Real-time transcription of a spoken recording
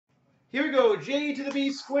Here we go. J to the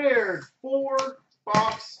B squared.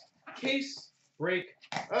 4-box case break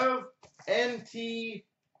of NT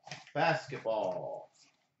basketball.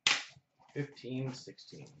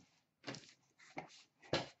 15-16.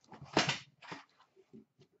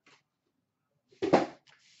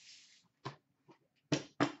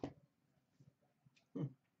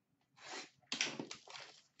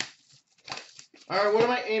 All right, what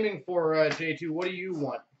am I aiming for, J2? What do you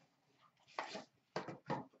want?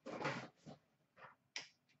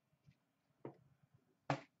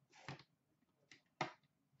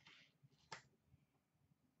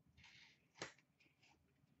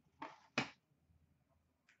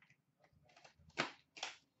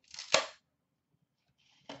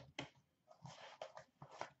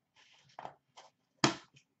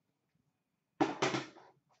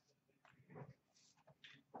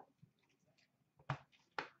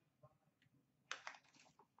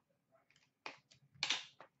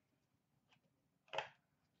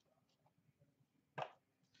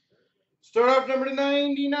 Start off number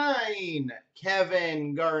 99,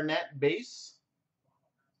 Kevin Garnett base.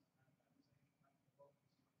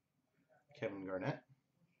 Kevin Garnett.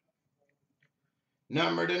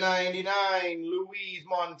 Number 99, Luis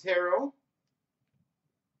Montero.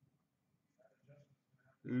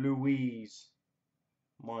 Luis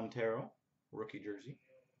Montero, rookie jersey.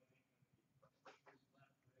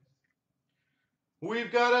 We've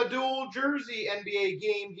got a dual jersey NBA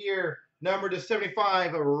game here. Number to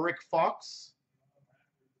 75 of Rick Fox.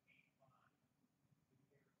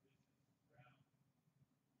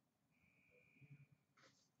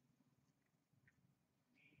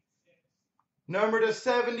 Number to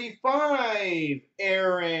 75,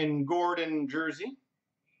 Aaron Gordon jersey.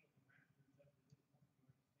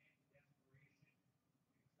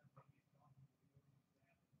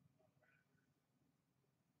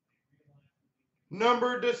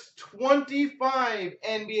 Number to 25,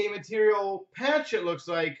 NBA material patch, it looks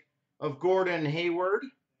like, of Gordon Hayward.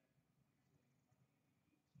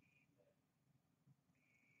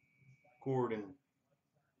 Gordon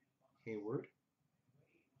Hayward.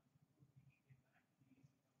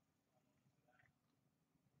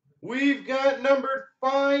 We've got number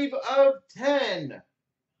 5 of 10,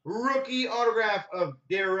 rookie autograph of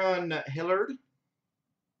Darren Hillard.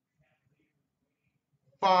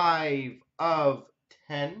 5 of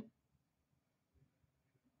 10.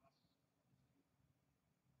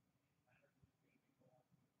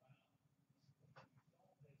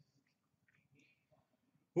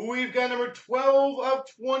 We've got number 12 of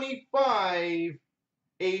 25,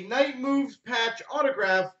 a Night Moves patch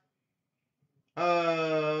autograph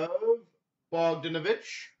of Bogdanovic.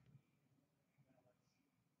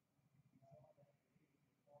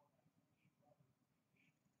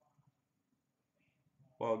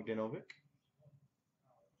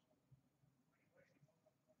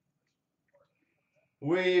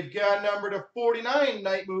 We've got number to 49,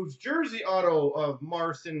 Night Moves jersey auto of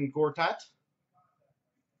Marcin Gortat.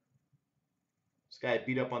 This guy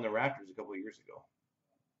beat up on the Raptors a couple of years ago.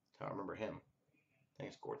 That's how I remember him.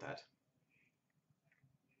 Thanks, Gortat.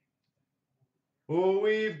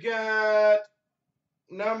 We've got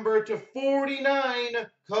number to 49,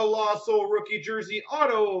 Colossal rookie jersey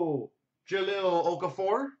auto, Jahlil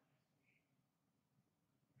Okafor.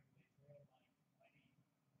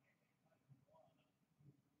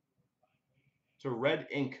 It's a red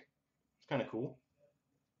ink. It's kind of cool.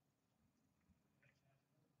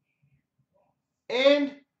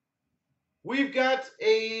 And we've got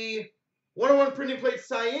a 101 printing plate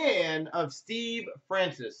cyan of Steve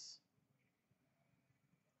Francis.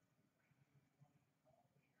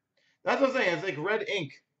 That's what I'm saying. It's like red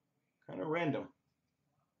ink. Kind of random.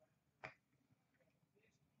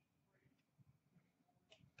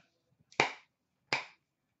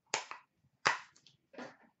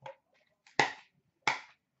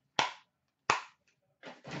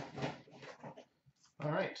 All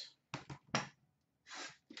right.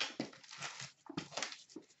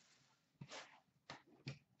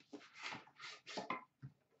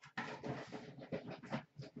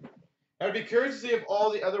 I'd be curious to see if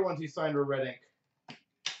all the other ones he signed were red ink.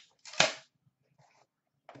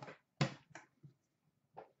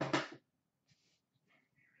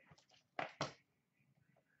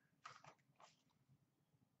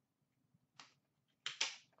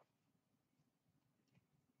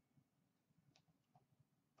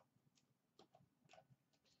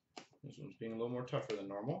 This one's being a little more tougher than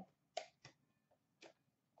normal.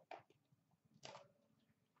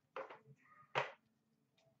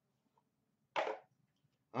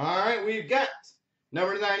 All right, we've got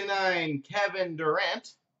number 99, Kevin Durant.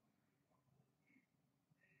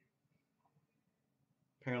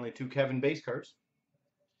 Apparently 2 Kevin base cards.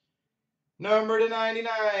 Number to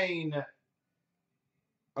 99.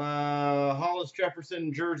 Hollis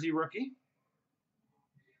Jefferson jersey rookie.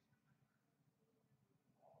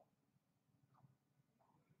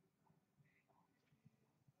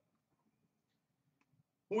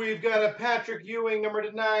 We've got a Patrick Ewing number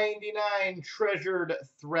to 99 treasured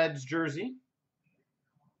threads jersey.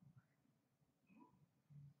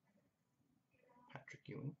 Patrick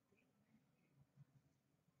Ewing.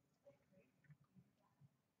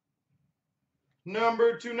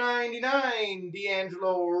 Number 299,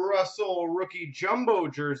 D'Angelo Russell rookie jumbo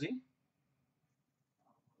jersey.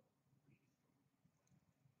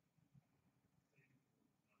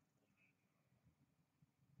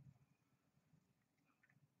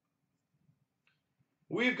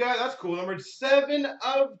 We've got, that's cool, number 7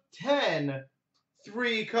 of 10,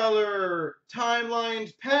 3-color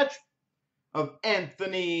timelines patch of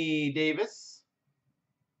Anthony Davis.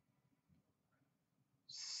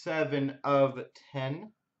 7 of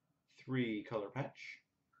 10, 3-color patch.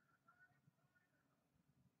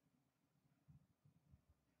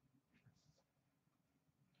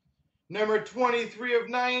 Number 23 of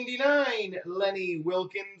 99, Lenny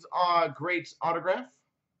Wilkens, Greats autograph.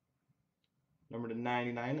 Number to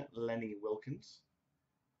 99, Lenny Wilkens.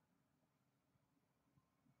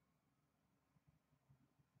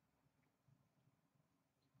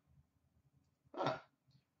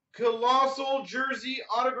 Colossal jersey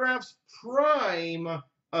autographs prime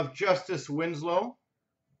of Justice Winslow.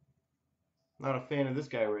 Not a fan of this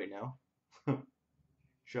guy right now.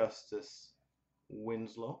 Justice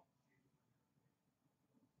Winslow.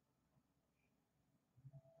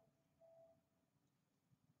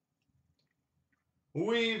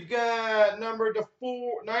 We've got number to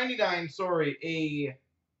 499, sorry, a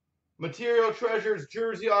Material Treasures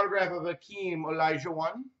jersey autograph of Hakeem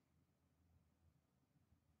Olajuwon.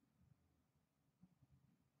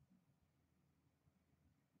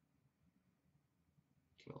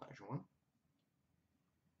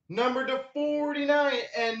 Number to 49,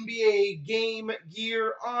 NBA Game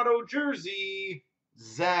Gear Auto Jersey,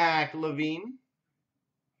 Zach LaVine.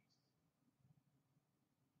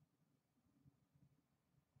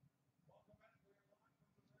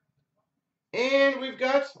 And we've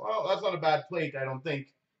got, well, that's not a bad plate, I don't think.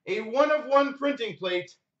 A 1-of-1 printing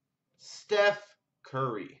plate, Steph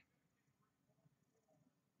Curry.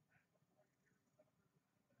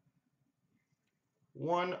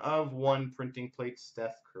 1-of-1 printing plate,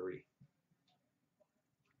 Steph Curry.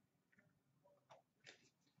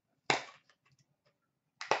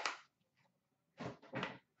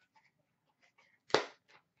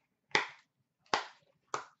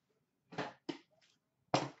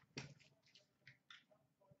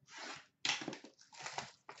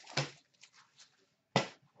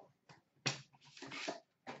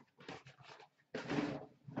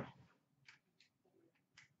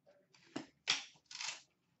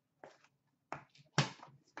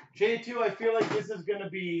 J2, I feel like this is going to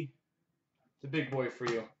be the big boy for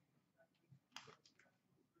you.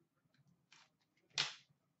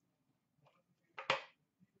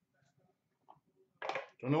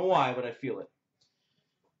 Don't know why, but I feel it.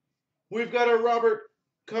 We've got a Robert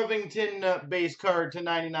Covington base card to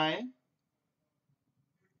 99.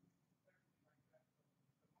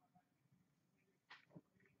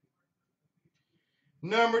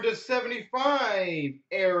 Number to 75,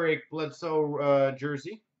 Eric Bledsoe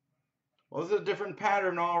jersey. Well, this is a different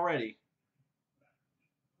pattern already.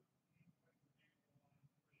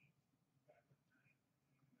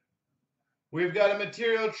 We've got a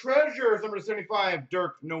Material Treasures, number 75,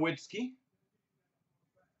 Dirk Nowitzki.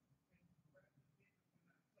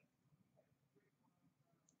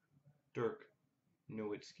 Dirk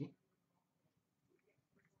Nowitzki.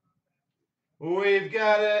 We've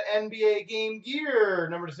got an NBA Game Gear,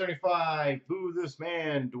 number 75, Boo This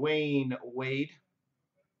Man, Dwayne Wade.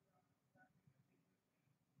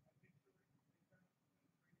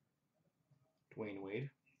 Dwayne Wade.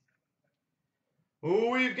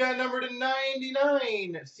 We've got number to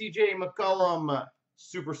 99, CJ McCollum,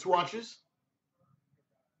 Super Swatches.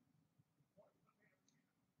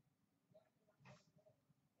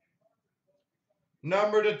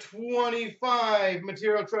 Number to 25,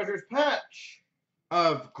 Material Treasures patch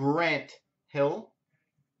of Grant Hill.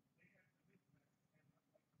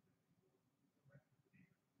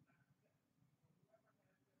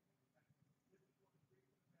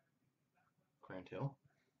 Grant Hill.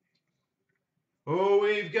 Oh,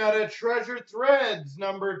 we've got a Treasure Threads,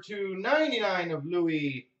 number 299 of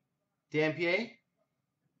Louis Dampier.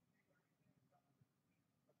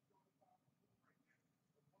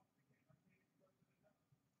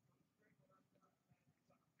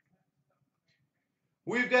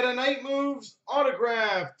 We've got a Night Moves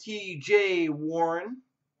autograph, T.J. Warren.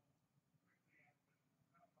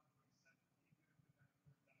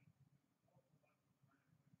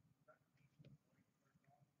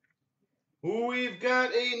 We've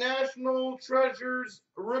got a National Treasures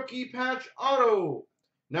rookie patch auto,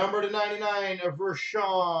 number /99 of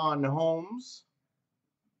Rashawn Holmes.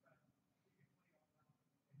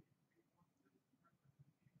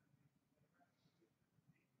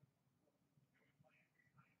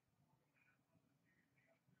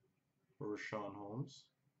 Rashawn Holmes.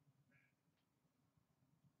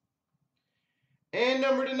 And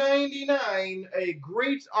number /99, a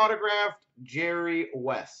great autographed Jerry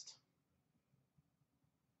West.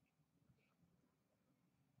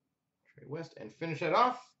 Jerry West. And finish that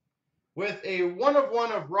off with a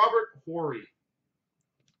 1/1 of Robert Horry.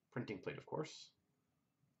 Printing plate, of course.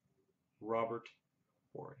 Robert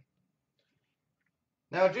Horry.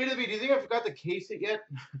 Now, J2, do you think I forgot to case it yet?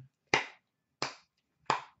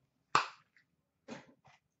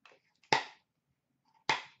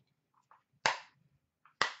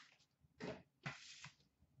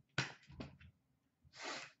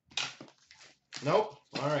 Nope.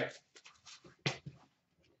 All right.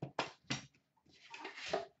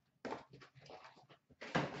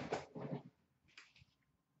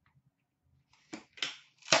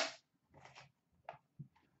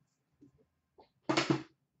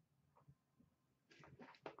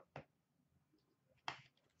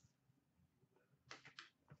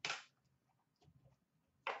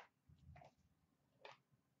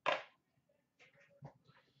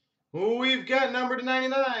 We've got number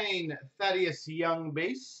 /99, Thaddeus Young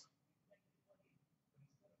base.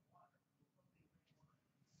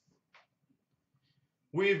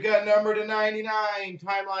 We've got number /99,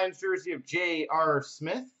 Timelines jersey of J.R.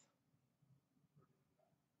 Smith.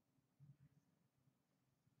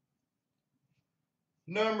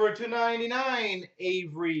 Number /99,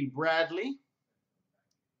 Avery Bradley.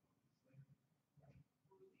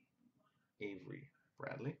 Avery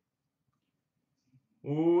Bradley.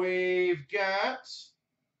 We've got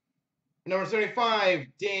number 75,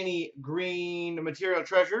 Danny Green, Material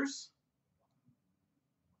Treasures.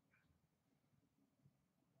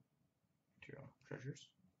 Material Treasures.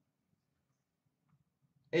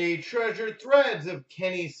 A Treasured Threads of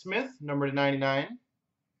Kenny Smith, number /99.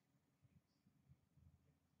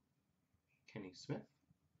 Kenny Smith.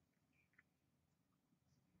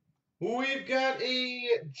 We've got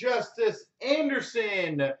a Justice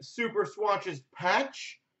Anderson Super Swatches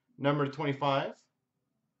patch, number 25.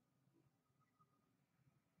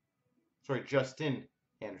 Sorry, Justin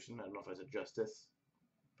Anderson. I don't know if I said Justice,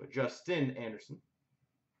 but Justin Anderson.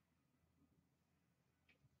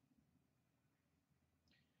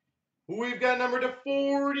 We've got number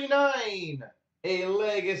 /49, a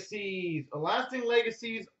Lasting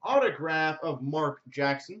Legacies autograph of Mark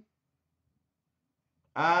Jackson.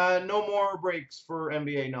 No more breaks for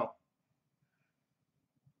NBA, no.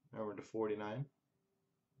 Number /49.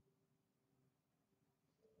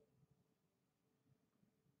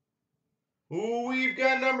 We've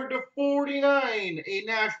got number /49, a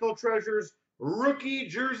National Treasures rookie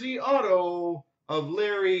jersey auto of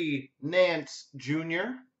Larry Nance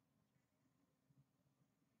Jr.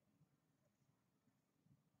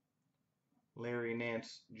 Larry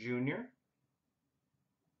Nance Jr.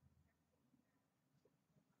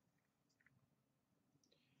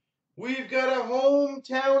 We've got a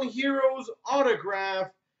Hometown Heroes autograph,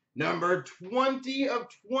 number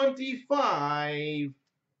 20/25,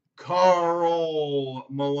 Karl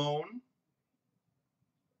Malone.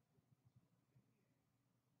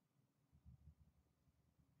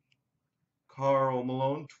 Karl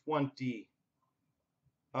Malone,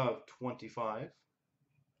 20/25.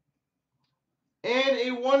 And a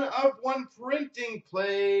 1/1 printing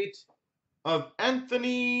plate of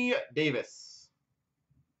Anthony Davis.